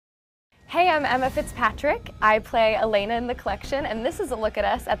Hey, I'm Emma Fitzpatrick. I play Elena in the collection, and this is a look at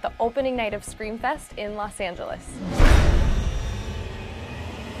us at the opening night of Screamfest in Los Angeles.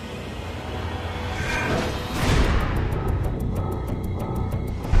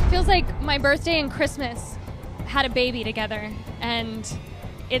 Feels like my birthday and Christmas had a baby together, and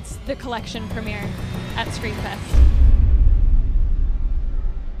it's the collection premiere at Screamfest.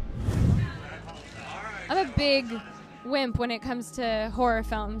 I'm a big wimp when it comes to horror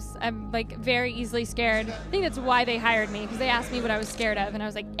films. I'm like very easily scared. I think that's why they hired me, because they asked me what I was scared of, and I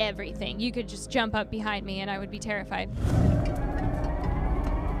was like, everything. You could just jump up behind me and I would be terrified.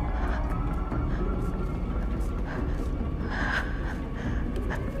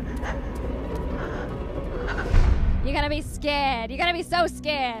 You gotta be scared. You gotta be so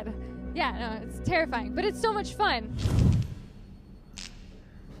scared. Yeah, no, it's terrifying, but it's so much fun.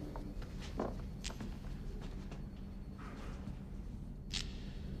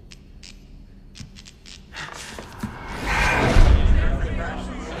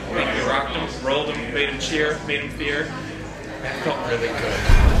 We rocked him, rolled him, made him cheer, made him fear. That felt really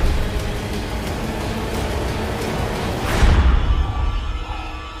good.